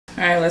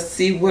All right, let's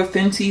see what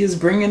Fenty is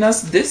bringing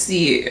us this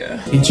year.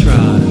 Hey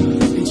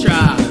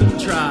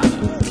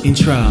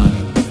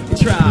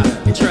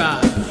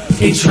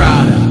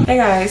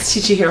guys,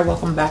 Chichi here.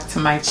 Welcome back to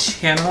my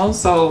channel.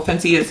 So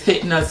Fenty is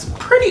hitting us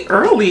pretty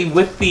early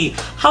with the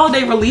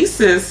holiday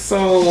releases.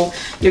 So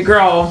your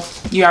girl,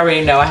 you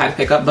already know I had to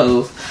pick up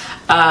both.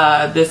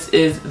 This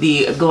is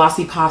the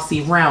Glossy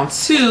Posse round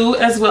 2,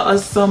 as well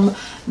as some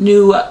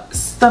new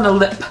Stunna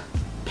lip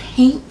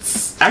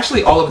paints.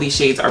 Actually, all of these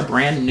shades are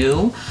brand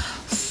new.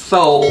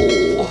 So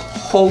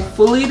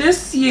hopefully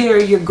this year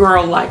your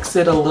girl likes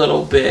it a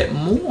little bit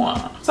more.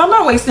 So I'm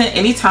not wasting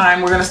any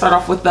time. We're gonna start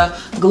off with the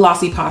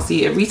Glossy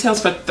Posse. It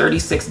retails for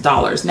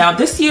 $36. Now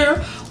this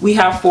year we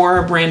have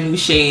 4 brand new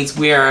shades,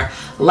 where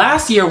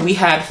last year we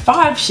had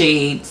 5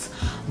 shades,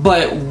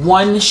 but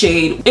 1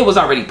 shade, it was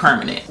already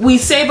permanent. We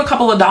save a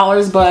couple of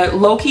dollars, but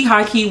low key,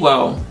 high key,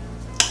 well,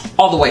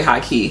 all the way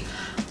high key,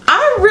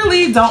 I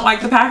really don't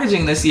like the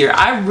packaging this year.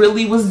 I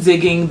really was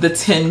digging the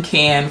tin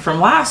can from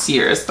last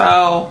year.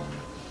 So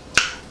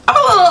I'm a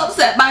little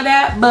upset by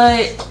that,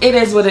 but it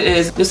is what it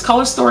is. This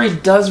color story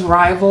does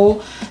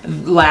rival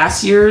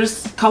last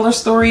year's color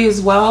story as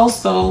well.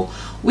 So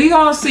we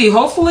gonna see.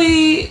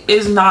 Hopefully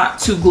it's not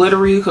too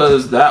glittery,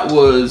 because that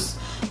was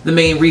the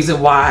main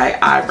reason why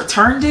I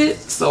returned it.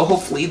 So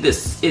hopefully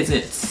this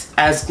isn't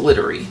as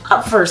glittery.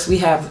 Up first we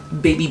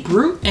have Baby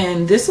Brut,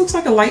 and this looks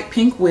like a light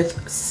pink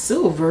with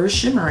silver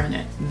shimmer in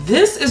it.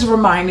 This is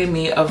reminding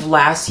me of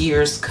last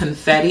year's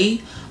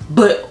Confetti,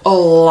 but a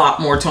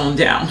lot more toned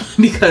down,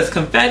 because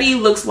Confetti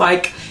looks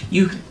like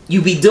you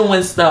be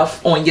doing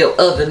stuff on your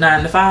other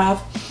 9 to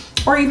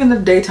 5, or even the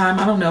daytime,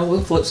 I don't know,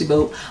 with Flipsy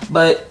Boat.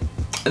 But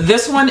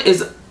this one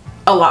is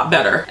a lot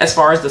better as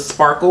far as the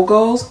sparkle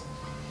goes.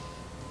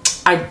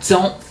 I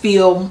don't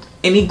feel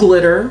any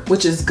glitter,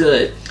 which is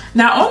good.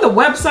 Now on the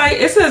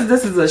website, it says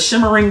this is a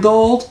shimmering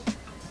gold.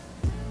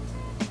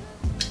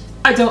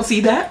 I don't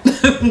see that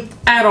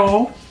at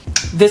all.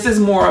 This is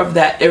more of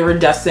that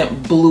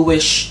iridescent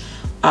bluish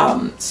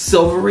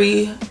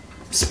silvery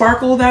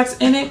sparkle that's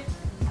in it.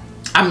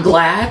 I'm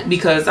glad,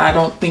 because I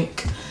don't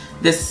think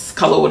this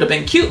color would have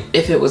been cute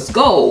if it was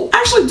gold. I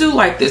actually do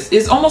like this.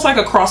 It's almost like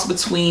a cross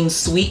between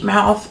Sweet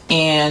Mouth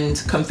and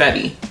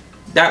Confetti.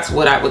 That's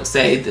what I would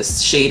say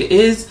this shade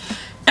is,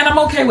 and I'm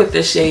okay with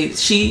this shade.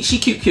 She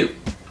cute.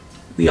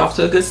 We off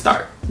to a good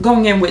start.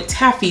 Going in with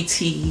Taffy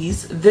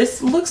Tease. This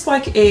looks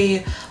like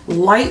a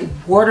light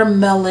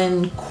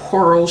watermelon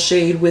coral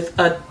shade with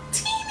a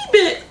teeny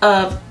bit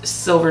of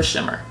silver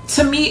shimmer.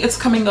 To me, it's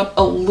coming up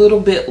a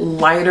little bit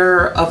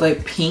lighter of a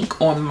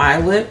pink on my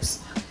lips,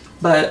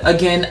 but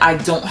again, I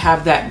don't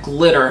have that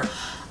glitter.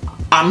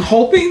 I'm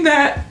hoping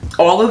that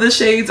all of the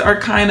shades are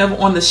kind of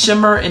on the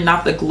shimmer and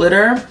not the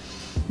glitter,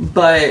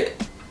 but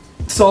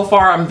so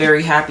far I'm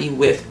very happy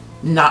with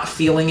not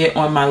feeling it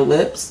on my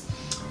lips.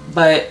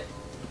 But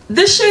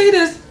this shade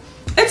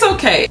it's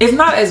okay. It's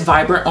not as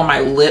vibrant on my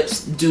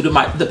lips due to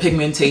the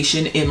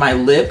pigmentation in my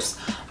lips,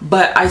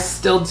 but I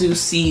still do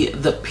see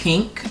the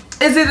pink.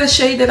 Is it a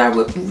shade that I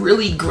would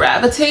really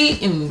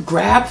gravitate and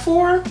grab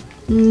for?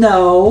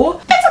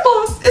 No. It's a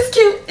gloss. It's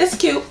cute. It's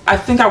cute. I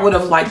think I would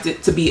have liked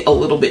it to be a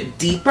little bit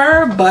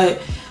deeper,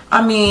 but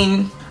I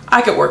mean,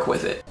 I could work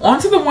with it. On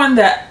to the one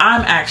that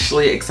I'm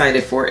actually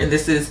excited for, and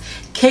this is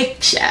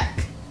Cake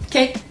Shack.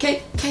 Cake.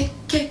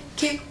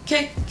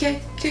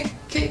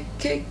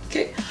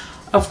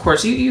 Of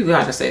course, you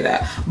gotta say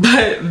that.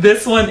 But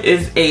this one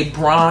is a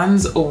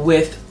bronze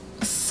with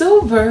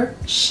silver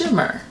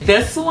shimmer.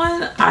 This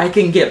one I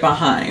can get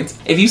behind.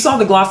 If you saw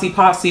the Glossy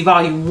Posse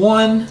Volume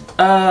 1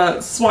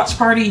 swatch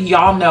party,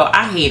 y'all know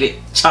I hated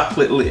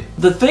chocolate lip.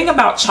 The thing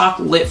about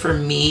chocolate for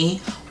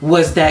me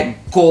was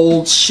that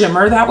gold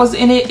shimmer that was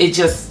in it. It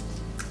just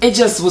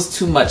was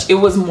too much. It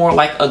was more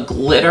like a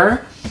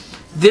glitter.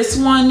 This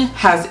one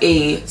has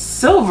a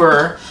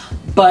silver,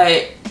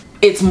 but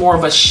it's more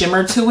of a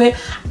shimmer to it.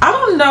 I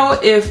don't know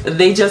if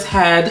they just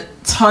had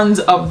tons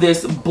of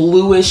this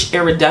bluish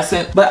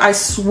iridescent, but I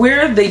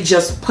swear they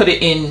just put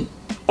it in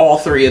all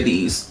 3 of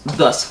these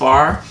thus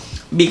far,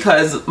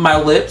 because my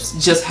lips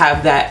just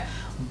have that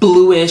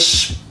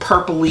bluish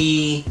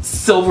purpley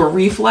silver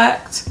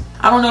reflect.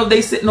 I don't know if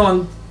they sitting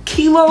on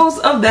kilos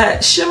of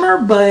that shimmer,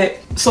 but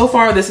so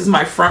far this is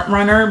my front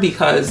runner,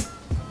 because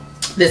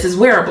this is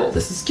wearable.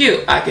 This is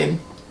cute. I can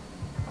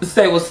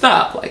say what's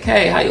up, like,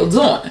 hey, how you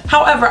doing?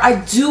 However, I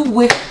do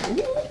wish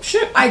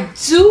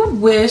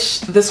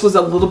this was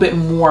a little bit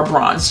more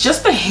bronze.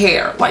 Just the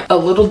hair, like a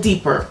little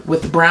deeper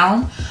with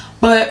brown.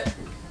 But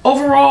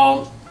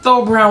overall,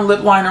 throw a brown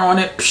lip liner on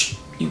it, psh,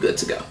 you good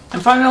to go.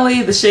 And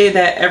finally, the shade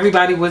that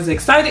everybody was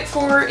excited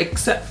for,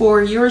 except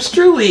for yours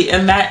truly,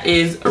 and that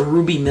is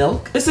Ruby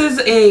Milk. This is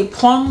a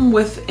plum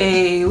with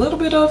a little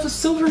bit of a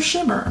silver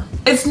shimmer.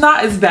 It's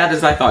not as bad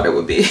as I thought it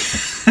would be.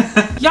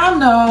 Y'all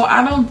know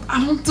I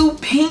don't do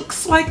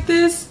pinks like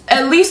this.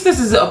 At least this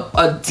is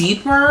a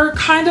deeper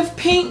kind of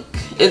pink.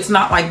 It's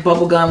not like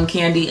bubblegum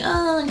candy,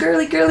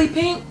 girly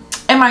pink.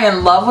 Am I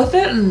in love with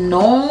it?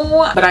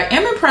 No, but I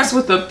am impressed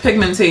with the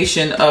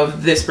pigmentation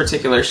of this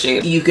particular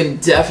shade. You can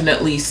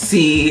definitely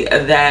see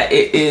that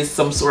it is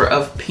some sort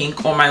of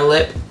pink on my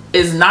lip.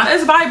 It's not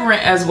as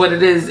vibrant as what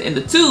it is in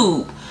the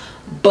tube,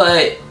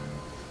 but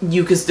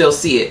you can still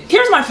see it.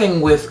 Here's my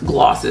thing with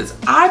glosses.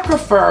 I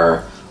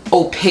prefer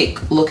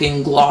opaque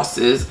looking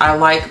glosses. I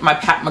like my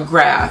Pat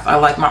McGrath. I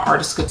like my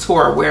Artist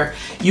Couture, where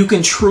you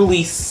can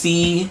truly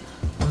see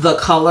the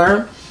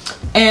color.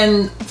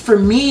 And for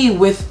me,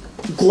 with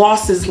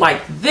glosses like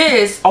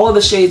this, all of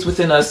the shades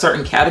within a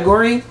certain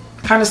category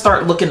kind of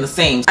start looking the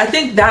same. I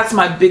think that's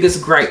my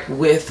biggest gripe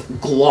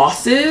with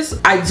glosses.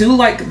 I do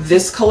like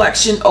this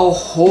collection a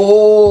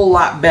whole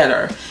lot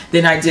better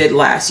than I did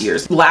last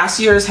year's. Last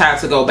year's had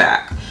to go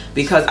back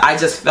because I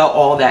just felt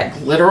all that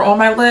glitter on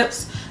my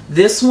lips.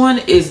 This one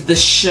is the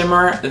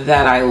shimmer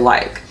that I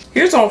like.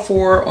 Here's all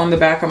four on the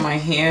back of my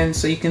hand,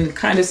 so you can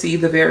kind of see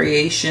the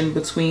variation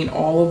between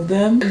all of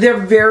them.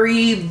 They're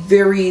very,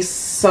 very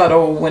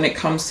subtle when it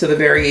comes to the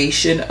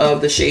variation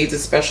of the shades,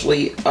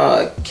 especially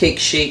Cake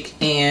Shake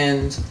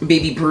and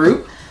Baby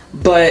Brut.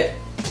 But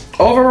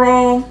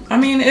overall, I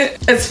mean,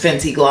 it's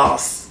Fenty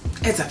gloss.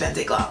 It's a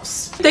Fenty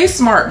gloss. They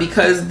smart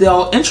because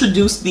they'll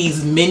introduce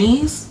these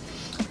minis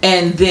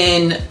and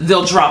then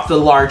they'll drop the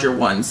larger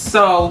ones.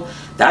 So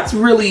that's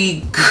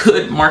really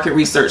good market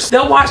research.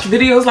 They'll watch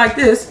videos like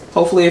this,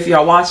 hopefully if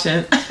y'all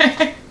watching,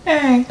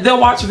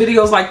 they'll watch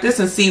videos like this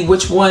and see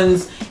which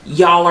ones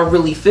y'all are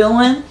really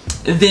feeling.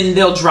 Then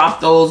they'll drop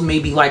those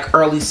maybe like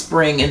early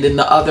spring, and then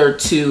the other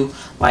two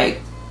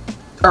like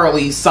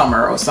early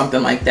summer or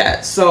something like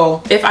that.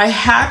 So if I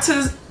had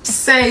to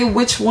say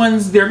which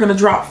ones they're gonna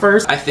drop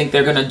first, I think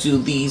they're gonna do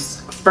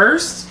these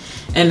first.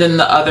 And then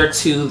the other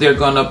two, they're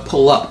gonna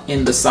pull up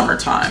in the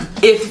summertime.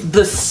 If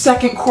the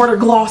second quarter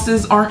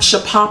glosses aren't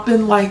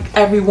shapopping like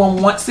everyone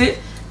wants it,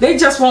 they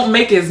just won't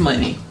make as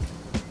money.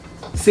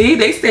 See,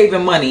 they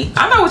saving money.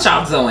 I know what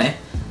y'all doing.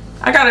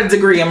 I got a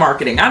degree in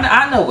marketing.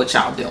 I know what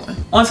y'all doing.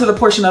 On to the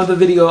portion of the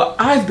video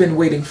I've been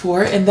waiting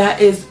for, and that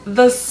is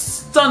the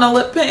Stunna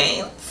lip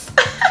paints.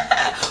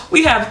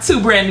 We have two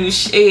brand new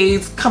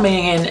shades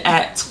coming in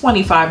at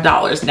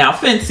 $25. Now,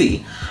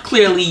 Fenty,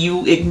 clearly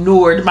you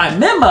ignored my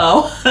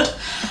memo.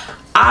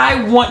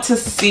 I want to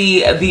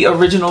see the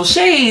original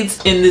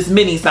shades in this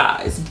mini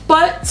size,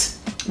 but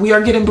we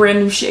are getting brand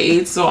new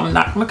shades, so I'm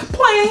not gonna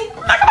complain.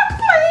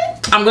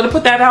 I'm gonna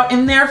put that out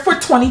in there for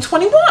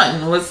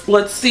 2021.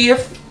 Let's see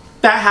if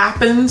that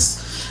happens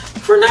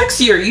for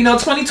next year. You know,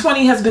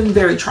 2020 has been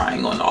very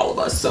trying on all of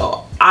us,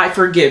 so I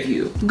forgive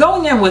you.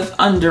 Going in with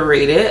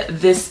underrated,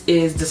 this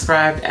is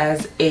described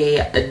as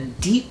a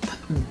deep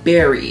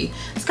berry.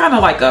 It's kind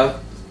of like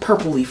a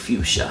purpley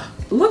fuchsia.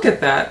 Look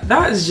at that.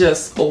 That is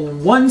just a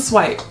one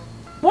swipe,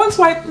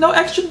 no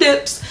extra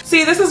dips.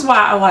 See, this is why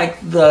I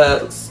like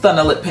the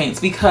Stunna lip paints,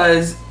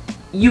 because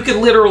you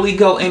can literally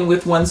go in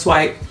with one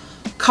swipe,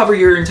 cover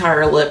your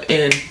entire lip,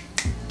 and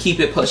keep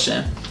it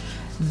pushing.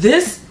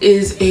 This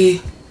is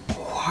a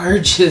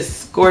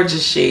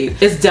gorgeous shade.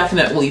 It's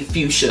definitely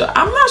fuchsia.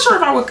 I'm not sure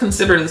if I would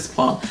consider this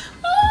plum.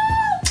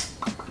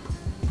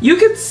 You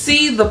could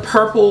see the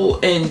purple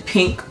and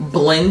pink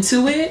blend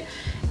to it,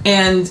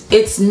 and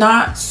it's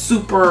not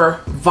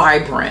super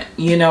vibrant,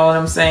 you know what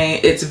I'm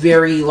saying? It's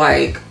very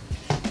like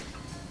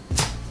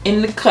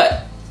in the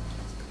cut,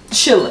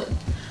 chilling.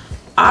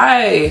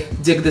 I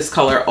dig this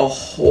color a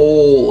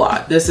whole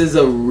lot. This is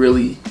a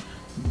really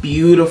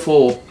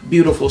beautiful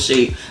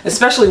shade,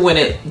 especially when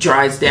it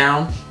dries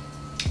down,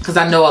 because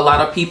I know a lot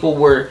of people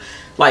were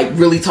like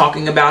really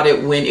talking about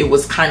it when it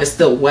was kind of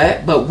still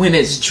wet, but when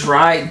it's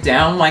dried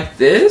down like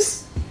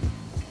this,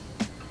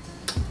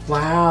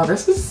 wow,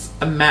 this is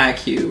a mad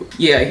cute.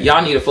 Yeah,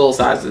 y'all need a full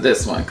size of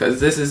this one, because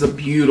this is a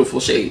beautiful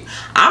shade.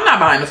 I'm not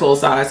buying the full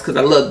size because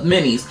I love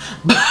minis,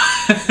 but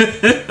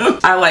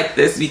I like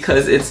this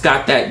because it's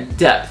got that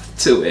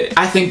depth to it.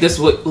 I think this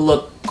would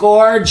look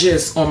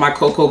gorgeous on my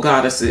Cocoa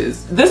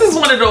Goddesses. This is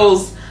one of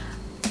those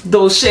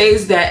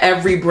shades that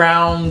every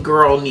brown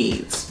girl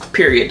needs.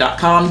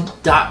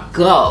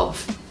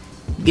 Period.com.gov.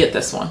 Get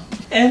this one.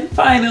 And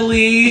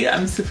finally,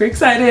 I'm super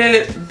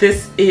excited.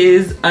 This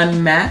is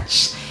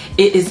Unmatched.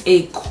 It is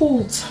a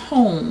cool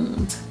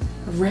toned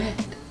red.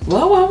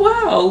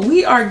 Wow,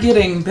 we are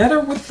getting better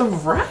with the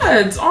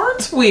reds,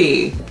 aren't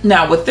we?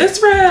 Now with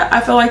this red,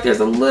 I feel like there's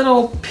a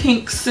little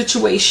pink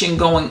situation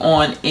going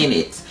on in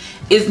it.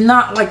 It's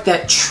not like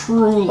that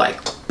true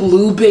like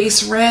blue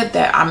base red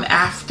that I'm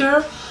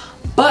after,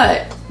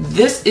 but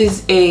this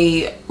is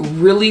a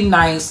really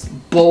nice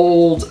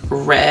bold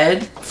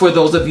red for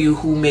those of you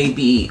who may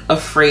be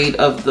afraid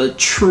of the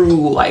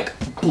true like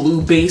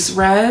blue base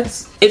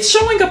reds. It's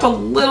showing up a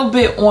little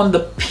bit on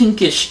the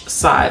pinkish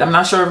side. I'm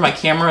not sure if my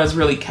camera is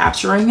really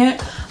capturing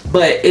it,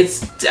 but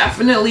it's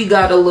definitely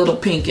got a little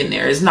pink in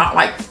there. It's not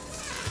like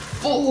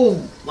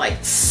full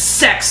like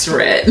sex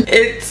red.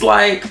 It's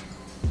like,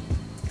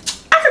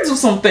 I can do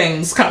some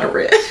things kind of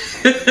red.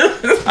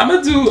 I'm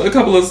gonna do a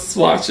couple of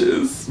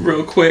swatches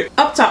real quick.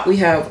 Up top we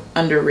have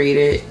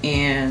Underrated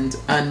and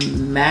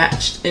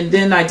Unmatched, and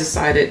then I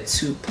decided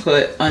to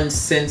put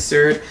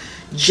Uncensored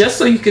just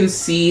so you can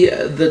see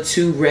the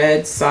two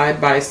reds side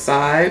by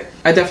side.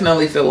 I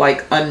definitely feel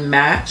like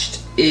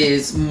Unmatched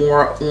is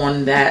more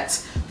on that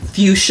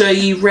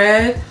fuchsia-y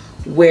red,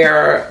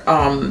 where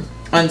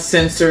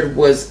Uncensored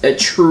was a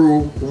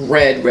true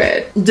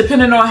red.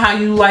 Depending on how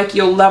you like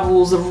your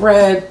levels of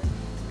red,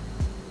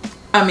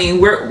 I mean,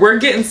 we're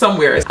getting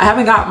somewhere. I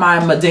haven't got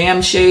my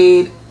Madame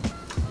shade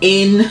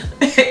in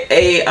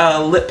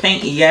a lip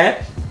paint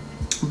yet,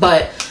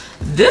 but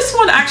this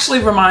one actually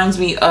reminds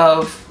me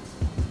of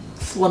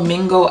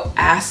Flamingo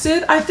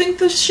Acid, I think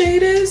the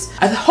shade is.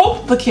 I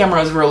hope the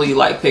camera is really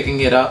like picking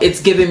it up.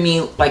 It's giving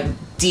me like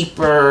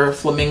deeper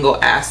Flamingo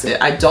Acid.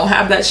 I don't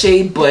have that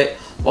shade, but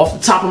off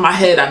the top of my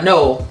head, I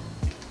know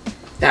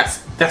that's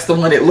the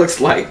one it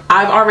looks like.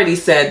 I've already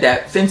said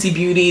that Fenty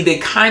Beauty, they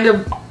kind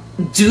of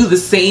do the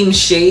same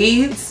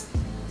shades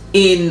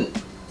in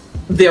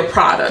their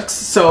products,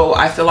 so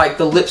I feel like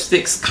the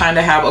lipsticks kind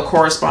of have a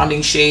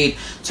corresponding shade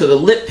to the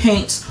lip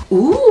paints.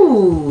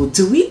 Ooh,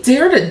 do we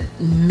dare to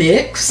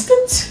mix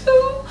the two?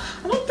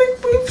 I don't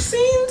think we've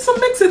seen some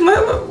mixing.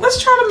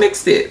 Let's try to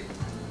mix it.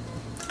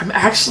 I'm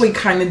actually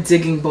kind of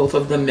digging both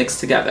of them mixed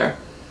together.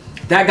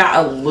 That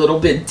got a little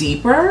bit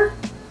deeper.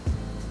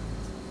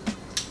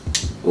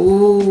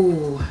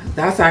 Ooh,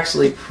 that's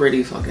actually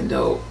pretty fucking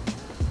dope.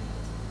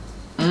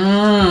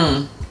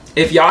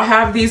 If y'all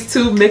have these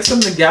two, mix them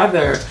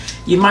together.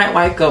 You might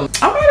like them.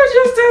 I might have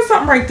just did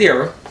something right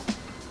there.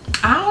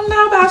 I don't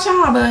know about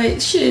y'all,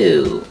 but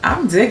shoot,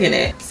 I'm digging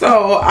it.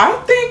 So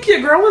I think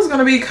your girl is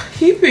gonna be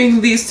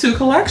keeping these two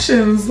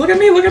collections. Look at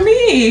me, look at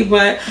me.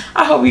 But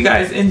I hope you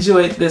guys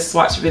enjoyed this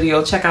swatch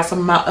video. Check out some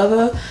of my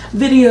other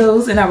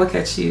videos and I will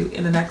catch you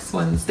in the next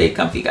one. Stay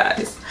comfy,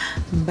 guys.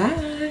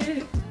 Bye.